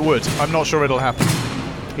 It would. I'm not sure it'll happen.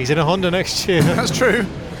 He's in a Honda next year. That's true.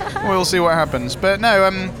 We'll see what happens. But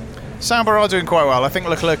no, Sauber are doing quite well. I think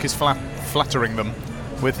Leclerc is flattering them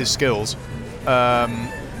with his skills. But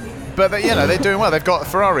they're doing well. They've got a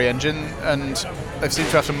Ferrari engine, and they seem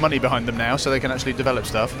to have some money behind them now, so they can actually develop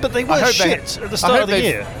stuff. But they were shit at the start of the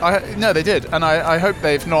year. No, they did. And I hope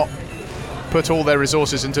they've not put all their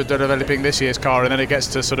resources into developing this year's car, and then it gets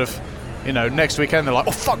to sort of... next weekend they're like,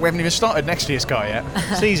 oh fuck, we haven't even started next year's car yet.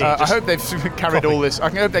 It's easy. I hope they've carried all this.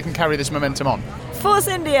 I hope they can carry this momentum on. Force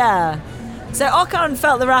India. So Ocon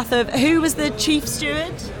felt the wrath of who was the chief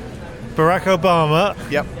steward? Barack Obama.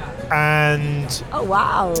 Yep. And Oh,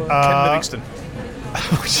 wow. Ken Livingston.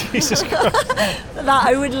 oh, Jesus Christ. That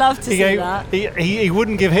I would love to see that. He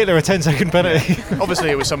wouldn't give Hitler a 10-second penalty. Obviously,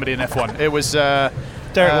 it was somebody in F1. It was Derek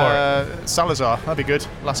Warren. Salazar. That'd be good.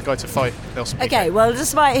 Last guy to fight. Okay, well,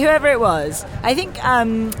 despite whoever it was, I think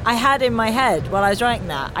I had in my head while I was writing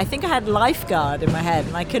that, I think I had lifeguard in my head,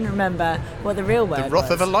 and I couldn't remember what the real word was. The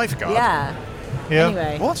wrath of a lifeguard? Yeah. Yeah.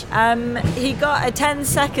 Anyway. What? He got a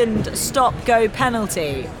 10-second stop-go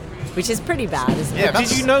penalty, which is pretty bad, isn't Yeah, it?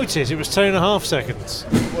 Did you notice it was 10.5 seconds?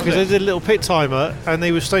 Because they did a little pit timer and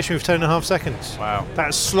they were stationary for 10.5 seconds. Wow.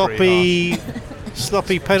 That's sloppy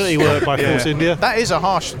penalty work by Force India. That is a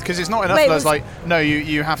harsh, because it's not enough Wait, that's like, no,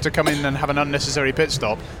 you have to come in and have an unnecessary pit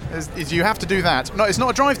stop. You have to do that. No, it's not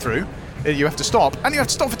a drive-through. You have to stop, and you have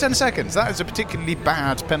to stop for 10 seconds. That is a particularly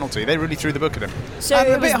bad penalty. They really threw the book at him. So and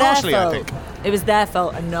it a was bit their harshly, fault. I think. It was their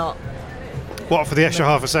fault and not... What, for the extra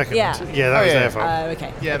half a second? Yeah. Yeah, that was yeah. their fault.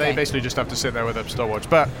 Okay. Yeah, okay. they basically just have to sit there with a stopwatch.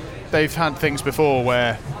 But they've had things before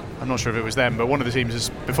where, I'm not sure if it was them, but one of the teams is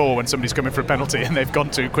before when somebody's coming for a penalty and they've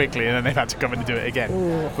gone too quickly and then they've had to come in and do it again,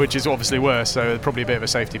 which is obviously worse, so probably a bit of a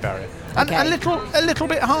safety barrier. And Okay. a little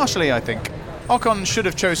bit harshly, I think. Ocon should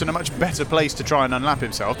have chosen a much better place to try and unlap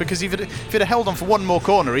himself, because if he'd have held on for one more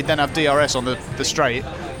corner, he'd then have DRS on the straight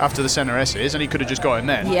after the centre S's, and he could have just got in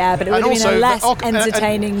then. Yeah, but it would And have been a less also,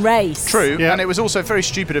 entertaining race. True, Yeah. and it was also very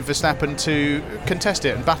stupid of Verstappen to contest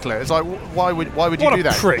it and battle it. It's like, why would you What do a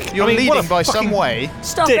that? prick. You're I mean, what leading a by fucking some way.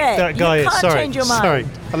 Stop Dick it. that guy you is. can't Sorry. change your mind. Sorry.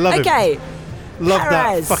 I love him. Okay. Love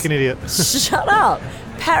Perez. that fucking idiot. Shut up.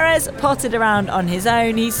 Perez potted around on his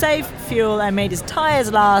own. He saved fuel and made his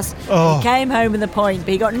tyres last. Oh. He came home with a point, but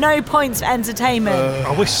he got no points for entertainment.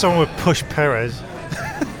 I wish someone would push Perez.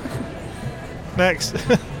 Next.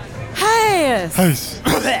 Hey!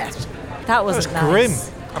 That That wasn't was nice. grim.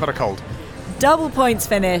 How about a cold? Double points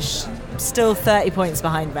finish. Still 30 points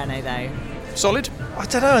behind Renault, though. Solid? I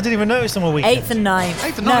don't know, I didn't even notice them all weekend. 8th and 9th.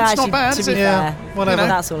 8th and No, 9th, it's actually, not bad, to is be it? Yeah, fair. whatever. You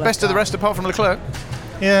know, That's all best of the I've rest apart from Leclerc.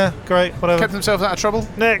 Yeah, great, whatever. Kept themselves out of trouble.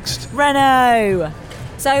 Next. Renault.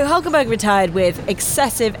 So Hulkenberg retired with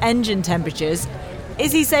excessive engine temperatures.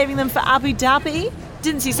 Is he saving them for Abu Dhabi?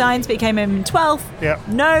 Didn't see signs, but he came in 12th. Yeah.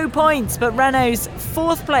 No points, but Renault's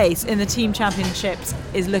 4th place in the team championships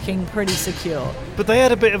is looking pretty secure. But they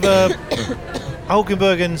had a bit of a...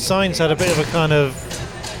 Hulkenberg and Sainz had a bit of a kind of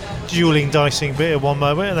dueling, dicing bit at one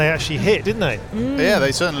moment, and they actually hit, didn't they? Yeah,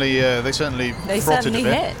 they certainly They frotted certainly a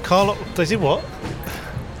bit. hit. Carlo, they did what?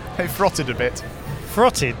 They frotted a bit.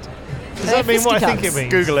 Frotted? Does They're that mean what I think it fisticuffs.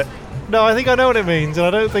 means? Google it. No, I think I know what it means, and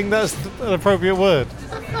I don't think that's an appropriate word.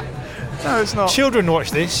 No, it's not. Children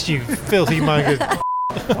watch this, you filthy mongers.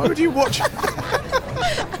 Why would you watch?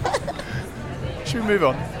 Should we move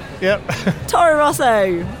on? Yep. Toro Rosso.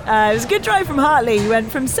 It was a good drive from Hartley. He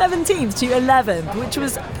went from 17th to 11th, which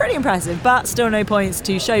was pretty impressive, but still no points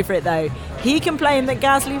to show for it, though. He complained that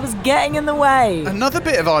Gasly was getting in the way. Another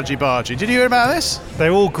bit of argy-bargy. Did you hear about this?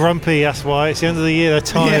 They're all grumpy, that's why. It's the end of the year, they're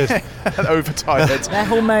tired. Yeah. Overtired. They're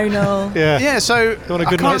hormonal. Yeah. Yeah, so want a I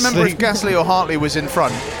good can't night's remember if sleep? Gasly or Hartley was in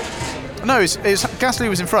front. No, it's Gasly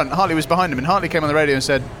was in front. Hartley was behind him, and Hartley came on the radio and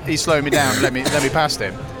said, "He's slowing me down. Let me past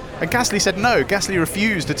him." And Gasly said no. Gasly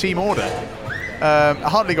refused the team order.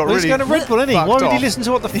 Hartley got Well, really he's going to Red Bull, isn't he? fucked Why would he off. listen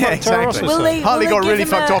to what the fuck Yeah, Toro exactly. Rosso said? Hartley got give really him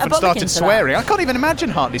fucked a off and Bobbikins started for that? swearing. I can't even imagine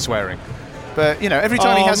Hartley swearing. But you know, every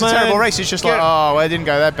time he Oh, has a man. terrible race, he's just like, Get- "Oh, well, I didn't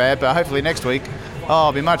go that bad, but hopefully next week,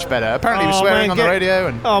 I'll be much better." Apparently, he was Oh, swearing man, on the radio,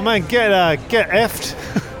 and Oh man, get effed.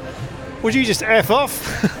 Would you just F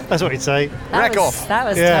off? That's what he'd say. wreck off. That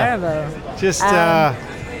was Yeah. terrible. Just, Um,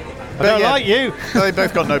 I don't yeah. like you. They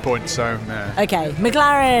both got no points, so yeah. Okay,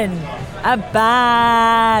 McLaren. A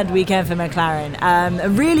bad weekend for McLaren. A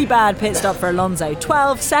really bad pit stop for Alonso.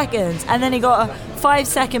 12 seconds. And then he got a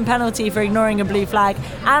 5-second penalty for ignoring a blue flag.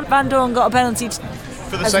 And Van Dorn got a penalty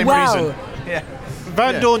For the as same well. reason. Yeah.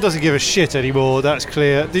 Van Yeah. Dorn doesn't give a shit anymore. That's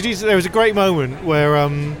clear. There was a great moment where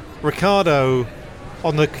Ricciardo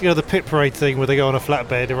on the the pit parade thing where they go on a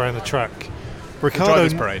flatbed around the track. Ricciardo,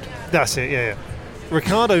 Drivers' parade. That's it. Yeah.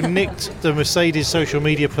 Ricciardo nicked the Mercedes social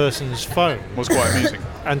media person's phone Was quite amusing.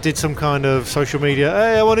 and did some kind of social media.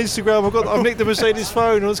 Hey, I'm on Instagram. I've nicked the Mercedes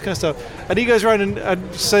phone. All this kind of stuff. And he goes around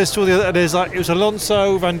and says to all the other. And there's like it was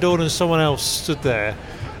Alonso, Van Dorn, and someone else stood there.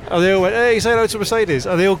 And they all went, "Hey, say hello to Mercedes."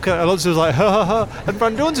 And they all, Alonso was like, "Ha ha ha," and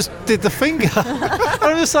Van Dorn just did the finger. And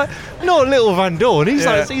I'm just like, not little Van Dorn. He's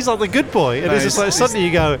Yeah. like the good boy. And No, it's just like he's suddenly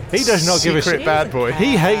you go, he does not give a Secret shit. bad boy.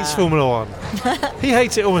 He hates Formula One. He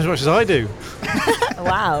hates it almost as much as I do.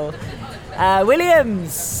 Wow.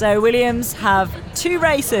 Williams. So Williams have 2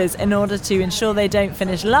 races in order to ensure they don't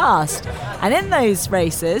finish last. And in those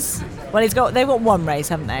races, well, they've got 1 race,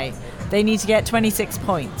 haven't they? They need to get 26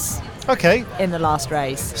 points Okay. in the last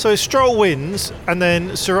race. So Stroll wins, and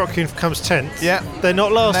then Sorokin comes 10th. Yeah. They're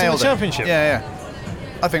not last in Nailed the it. championship. Yeah.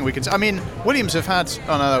 I think we can. I mean, Williams have had.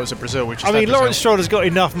 Oh no, that was at Brazil. We just I mean, had Brazil. Lawrence Stroll has got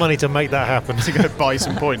enough money to make that happen. to go buy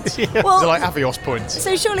some points. Well- They're like Avios points.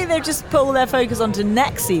 So surely they've just put all their focus onto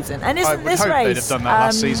next season. And I isn't would this hope race... they'd have done that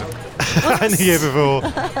last season. And the year before.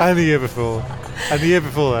 And the year before. And the year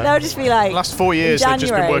before that. They'll just be like... Last 4 years, in they've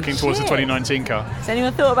just been January, working towards the shit. 2019 car. Has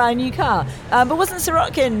anyone thought about a new car? But wasn't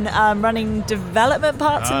Sorokin running development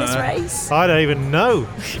parts in this know. race? I don't even know.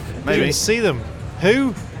 Maybe. Didn't see them.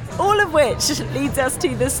 Who? All of which leads us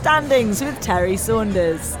to the standings with Terry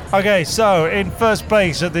Saunders. Okay, so in first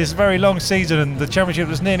place at this very long season and the championship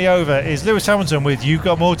that's nearly over is Lewis Hamilton with You've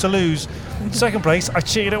Got More to Lose. Second place, I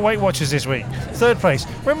cheated at Weight Watchers this week. Third place,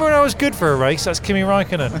 remember when I was good for a race? That's Kimi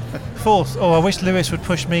Raikkonen. Fourth, I wish Lewis would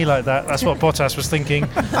push me like that. That's what Bottas was thinking.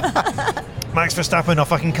 Max Verstappen, I'll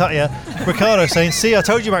fucking cut you. Ricardo saying, see, I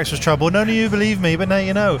told you Max was trouble. None of you believe me, but now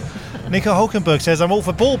you know. Nico Hulkenberg says, I'm all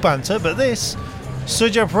for ball banter, but this...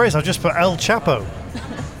 Sergio Perez, I've just put El Chapo.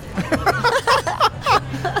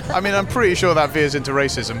 I mean, I'm pretty sure that veers into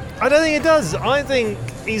racism. I don't think it does. I think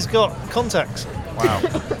he's got contacts. Wow.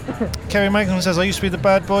 Kerry Magnan says, I used to be the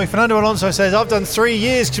bad boy. Fernando Alonso says, I've done 3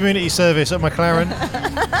 years community service at McLaren.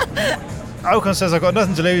 Ocon says, I've got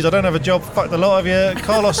nothing to lose. I don't have a job. Fuck the lot of you.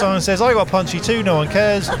 Carlos Simon says, I got punchy too. No one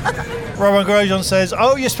cares. Roman Grosjean says,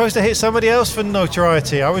 oh, you're supposed to hit somebody else for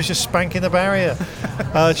notoriety. I was just spanking the barrier.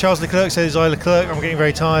 Charles Leclerc says, I Leclerc, I'm getting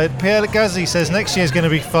very tired. Pierre Gasly says, next year's going to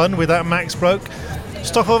be fun with that Max bloke.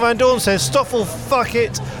 Stoffel Van Dorn says, Stoffel, fuck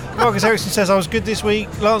it. Marcus Ericsson says, I was good this week.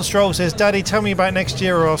 Lance Stroll says, Daddy, tell me about next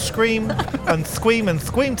year or I'll scream and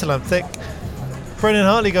squeam till I'm thick. Brendan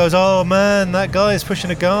Hartley goes, oh man, that guy is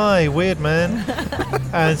pushing a guy. Weird, man.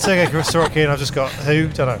 And Sergei Sorokin, I've just got who?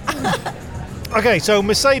 Don't know. Okay, so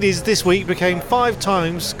Mercedes this week became 5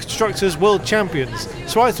 times Constructors' World Champions.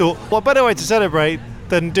 So I thought, what better way to celebrate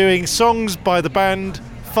than doing songs by the band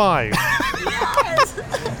 5?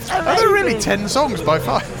 Are there really 10 songs by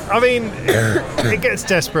 5? I mean, it gets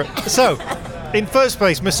desperate. So, in first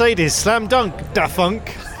place, Mercedes, Slam Dunk, Da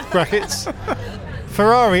Funk, brackets.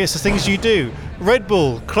 Ferrari, It's the Things You Do. Red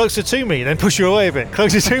Bull, Closer to Me, then push you away a bit.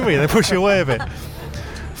 Closer to Me, then push you away a bit.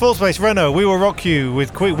 Fourth place, Renault, We Will Rock You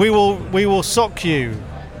with We Will Sock You.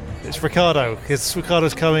 It's Ricardo, because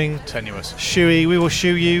Ricardo's coming. Tenuous. Shoey, We Will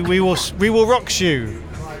Shoe You. We will rock shoe.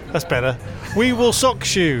 That's better. We Will Sock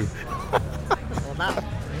Shoe.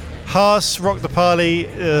 Haas, Rock the Parley.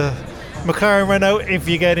 McLaren, Renault, if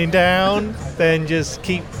you're getting down, then just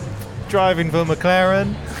keep driving for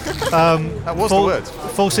McLaren. That was the word.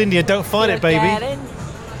 Force India, Don't Fight It, baby.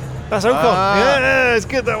 That's Ocon. Yeah, it's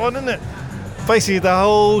good, that one, isn't it? Basically, the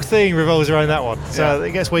whole thing revolves around that one, so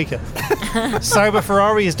it gets weaker. Sauber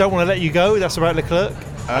Ferrari is Don't Want to Let You Go. That's about Leclerc.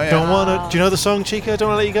 Don't want to. Do you know the song, Chica? Don't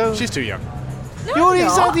Want to Let You Go. She's too young. No, You're I'm not.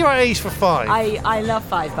 exactly right age for 5. I love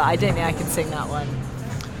 5, but I don't think I can sing that one.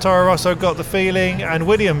 Toro Rosso, Got the Feeling, and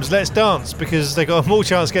Williams, Let's Dance, because they got more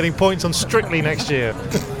chance of getting points on Strictly next year.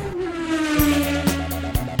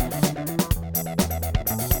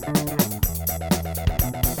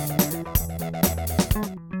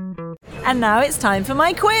 And now it's time for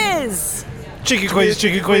my quiz. Chicken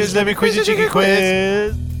quiz, let me quiz you, chicken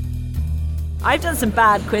quiz. I've done some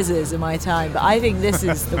bad quizzes in my time, but I think this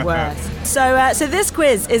is the worst. So this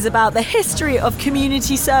quiz is about the history of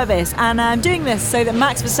community service, and I'm doing this so that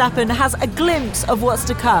Max Verstappen has a glimpse of what's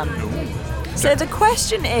to come. So the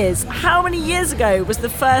question is, how many years ago was the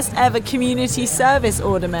first ever community service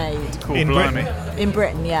order made? Cool, In blimey. In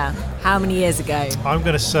Britain, yeah. How many years ago? I'm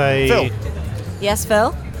going to say... Phil. Yes,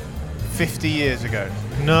 Phil? 50 years ago.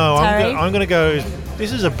 No, Terry? I'm going to go...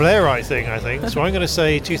 This is a Blairite thing, I think. So I'm going to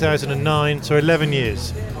say 2009, so 11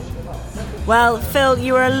 years. Well, Phil,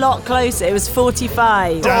 you were a lot closer. It was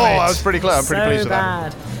 45. Damn it. I was pretty close. I'm pretty pleased with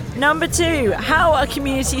that. bad. Number 2, how are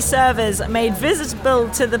community servers made visitable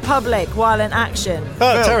to the public while in action?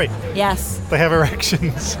 Oh, Phil. Terry, Yes. they have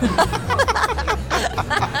erections.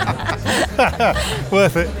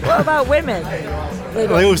 Worth it. What about women?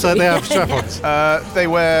 They also they have strap-ons. They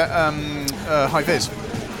wear high vis.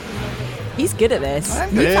 He's good at this.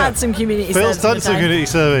 You've Yeah. had some community Phil's service. done in the some time. community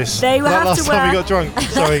service. They will That have last to time we wear- got drunk.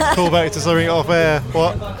 Sorry, call back to something off air.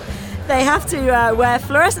 What? They have to wear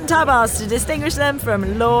fluorescent tabars to distinguish them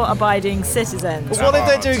from law-abiding citizens. What if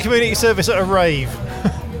they're doing community service at a rave?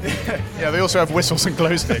 Yeah, they also have whistles and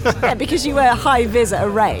glow sticks. Yeah, because you wear high vis at a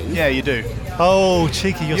rave. Yeah, you do. Oh,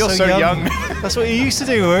 cheeky, you're You're so young. That's what you used to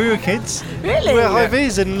do when we were kids. Really? Wear high Yeah.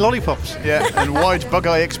 vis and lollipops. Yeah, and wide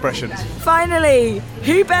bug-eye expressions. Finally,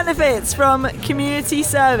 who benefits from community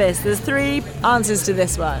service? There's 3 answers to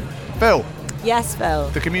this one. Phil, Yes, Phil.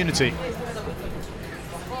 the community.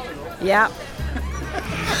 Yeah.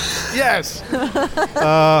 Yes.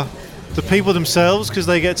 The people themselves, because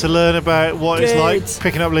they get to learn about what it's Good. like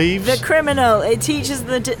picking up leaves. The criminal. It teaches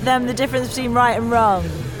them the difference between right and wrong.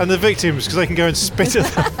 And the victims, because they can go and spit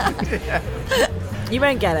at them. You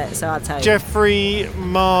won't get it, so I'll tell you. Jeffrey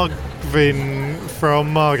Marvin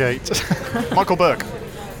from Margate. Michael Burke.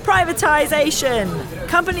 Privatisation.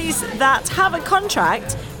 Companies that have a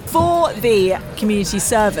contract for the community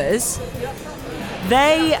servers,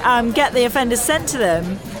 they get the offenders sent to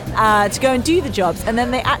them to go and do the jobs, and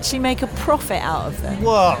then they actually make a profit out of them.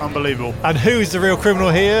 What? Unbelievable. And who's the real criminal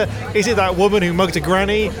here? Is it that woman who mugged a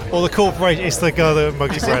granny, or the corporation? It's the guy that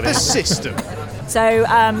mugged a granny. The system. So,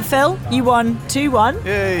 Phil, you won 2-1.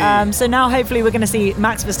 Yay. So now hopefully we're going to see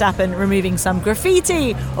Max Verstappen removing some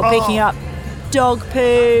graffiti or picking up dog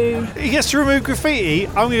poo. He gets to remove graffiti.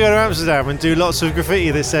 I'm going to go to Amsterdam and do lots of graffiti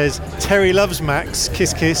that says Terry loves Max,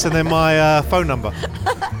 kiss kiss, and then my phone number.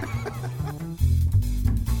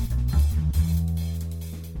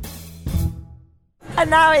 And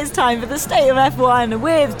now it's time for the State of F1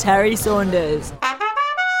 with Terry Saunders.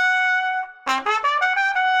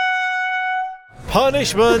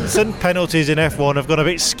 Punishments and penalties in F1 have gone a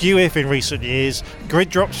bit skew-if in recent years. Grid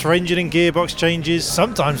drops for engine and gearbox changes,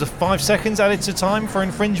 sometimes a 5 seconds added to time for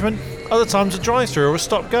infringement, other times a drive-through or a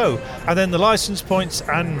stop-go, and then the licence points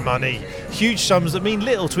and money. Huge sums that mean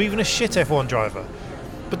little to even a shit F1 driver.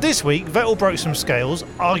 But this week, Vettel broke some scales,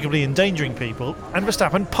 arguably endangering people, and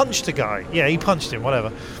Verstappen punched a guy. Yeah, he punched him,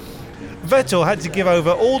 whatever. Vettel had to give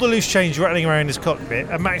over all the loose change rattling around his cockpit,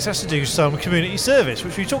 and Max has to do some community service,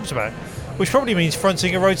 which we talked about, which probably means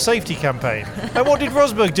fronting a road safety campaign. And what did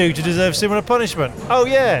Rosberg do to deserve similar punishment? Oh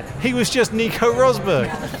yeah, he was just Nico Rosberg.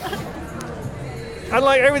 And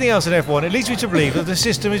like everything else in F1, it leads me to believe that the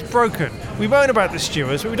system is broken. We moan about the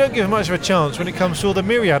stewards, but we don't give much of a chance when it comes to all the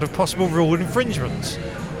myriad of possible rule infringements.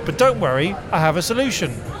 But don't worry, I have a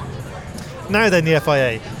solution. Now then, the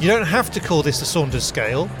FIA, you don't have to call this the Saunders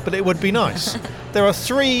scale, but it would be nice. There are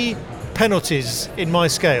 3 penalties in my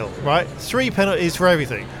scale, right? 3 penalties for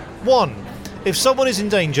everything. 1, if someone is in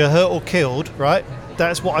danger, hurt or killed, right?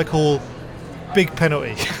 That's what I call big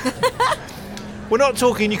penalty. We're not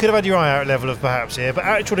talking you could have had your eye out level of perhaps here, but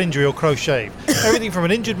actual injury or close shave. Everything from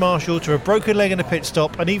an injured marshal to a broken leg in a pit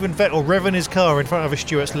stop, and even Vettel revving his car in front of a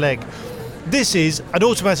steward's leg. This is an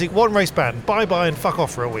automatic 1 race ban. Bye-bye and fuck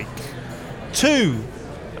off for a week. 2,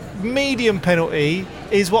 medium penalty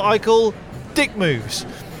is what I call dick moves.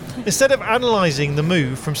 Instead of analysing the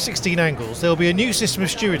move from 16 angles, there will be a new system of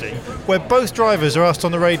stewarding where both drivers are asked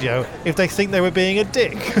on the radio if they think they were being a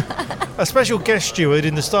dick. A special guest steward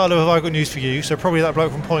in the style of Have I Got News For You, so probably that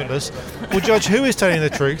bloke from Pointless, will judge who is telling the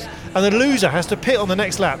truth, and the loser has to pit on the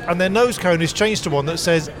next lap, and their nose cone is changed to one that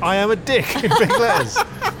says, I am a dick, in big letters.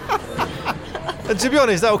 And to be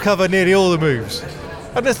honest, that will cover nearly all the moves.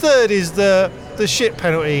 And the third is the shit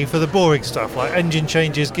penalty for the boring stuff, like engine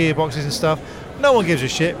changes, gearboxes and stuff. No one gives a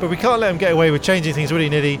shit, but we can't let them get away with changing things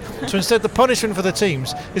willy-nilly. So instead, the punishment for the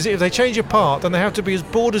teams is that if they change a part, then they have to be as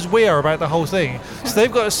bored as we are about the whole thing. So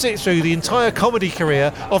they've got to sit through the entire comedy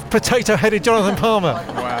career of potato-headed Jonathan Palmer.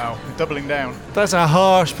 Wow, doubling down. That's a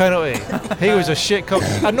harsh penalty. He was a shit cop.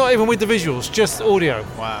 And not even with the visuals, just audio.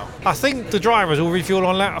 Wow. I think the drivers will refuel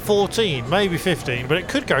on lap 14, maybe 15, but it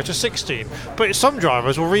could go to 16. But some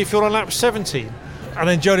drivers will refuel on lap 17. And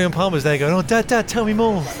then Jolyon Palmer's there going, oh, Dad, tell me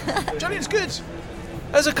more. Jolyon's good.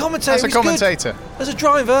 As a commentator, he's good. As a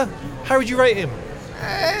driver, how would you rate him?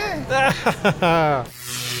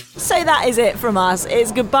 So that is it from us.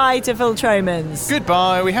 It's goodbye to Phil Tromans.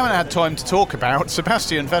 Goodbye. We haven't had time to talk about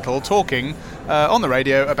Sebastian Vettel talking on the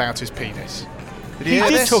radio about his penis. Did you hear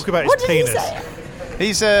did this? talk about What his did he penis. say?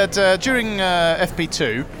 He said during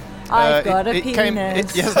FP2... I've got a penis.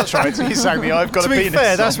 penis. Yes, that's right. He sang the I've got To a be penis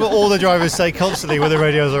fair, song. that's what all the drivers say constantly when the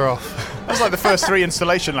radios are off. That's like the first 3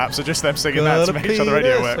 installation laps are just them singing that to make sure the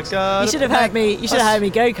radio works. You should have heard me. You should have heard me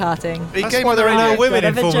go karting. He That's came why on the there are no radio. women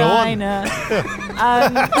in Got a Formula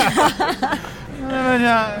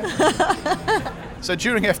 1. So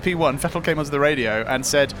during FP1, Vettel came onto the radio and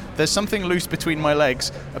said, "There's something loose between my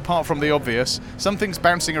legs, apart from the obvious. Something's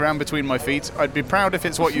bouncing around between my feet. I'd be proud if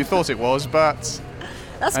it's what you thought it was, but..."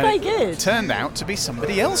 That's And quite it good. turned out to be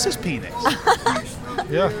somebody else's penis.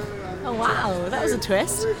 Yeah. Oh wow, that was a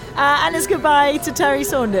twist. And it's goodbye to Terry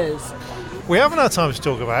Saunders. We haven't had time to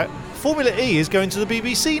talk about. Formula E is going to the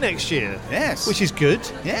BBC next year. Yes. Which is good.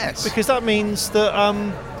 Yes. Because that means that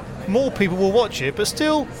more people will watch it, but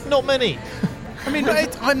still not many. I mean,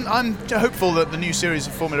 I'm hopeful that the new series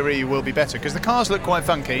of Formula E will be better because the cars look quite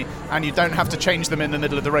funky and you don't have to change them in the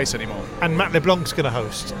middle of the race anymore. And Matt LeBlanc's going to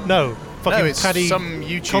host. No, it's Paddy some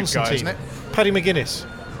YouTube Constantine. guy, isn't it? Paddy McGuinness.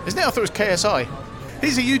 Isn't it? I thought it was KSI.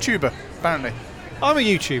 He's a YouTuber, apparently. I'm a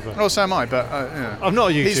YouTuber. Oh, so am I, but I'm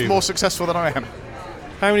not a YouTuber. He's more successful than I am.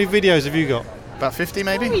 How many videos have you got? About 50,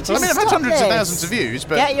 maybe? Can we Well, I mean, just I've had stop hundreds of this? thousands of views,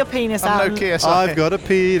 but Get your penis out. I'm no KSI. I've got a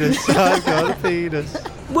penis. I've got a penis.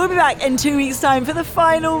 We'll be back in 2 weeks' time for the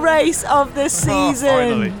final race of the season.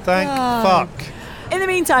 Finally. Thank fuck. In the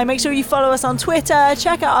meantime, make sure you follow us on Twitter,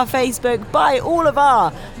 check out our Facebook, buy all of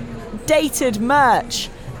our dated merch.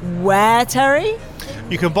 Where, Terry?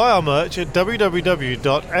 You can buy our merch at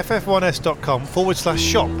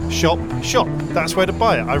www.ff1s.com/shop. That's where to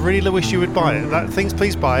buy it. I really wish you would buy it.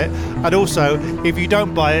 Please buy it. And also, if you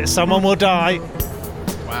don't buy it, someone will die.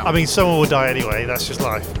 Wow. I mean, someone will die anyway. That's just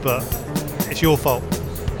life. But it's your fault.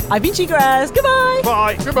 I've been Chigras. Goodbye.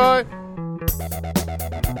 Bye. Goodbye.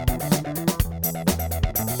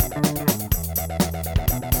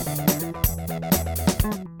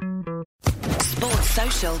 Sports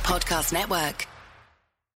Social Podcast Network.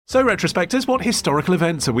 So, retrospectors, what historical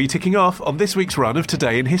events are we ticking off on this week's run of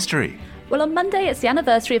Today in History? Well, on Monday, it's the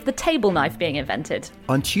anniversary of the table knife being invented.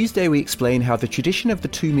 On Tuesday, we explain how the tradition of the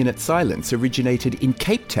 2-minute silence originated in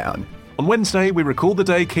Cape Town. On Wednesday, we recall the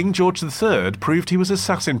day King George III proved he was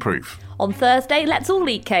assassin-proof. On Thursday, let's all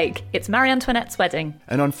eat cake. It's Marie Antoinette's wedding.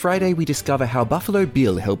 And on Friday, we discover how Buffalo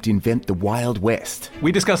Bill helped invent the Wild West.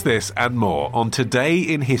 We discuss this and more on Today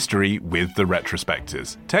in History with the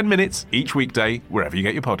Retrospectors. 10 minutes each weekday, wherever you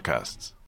get your podcasts.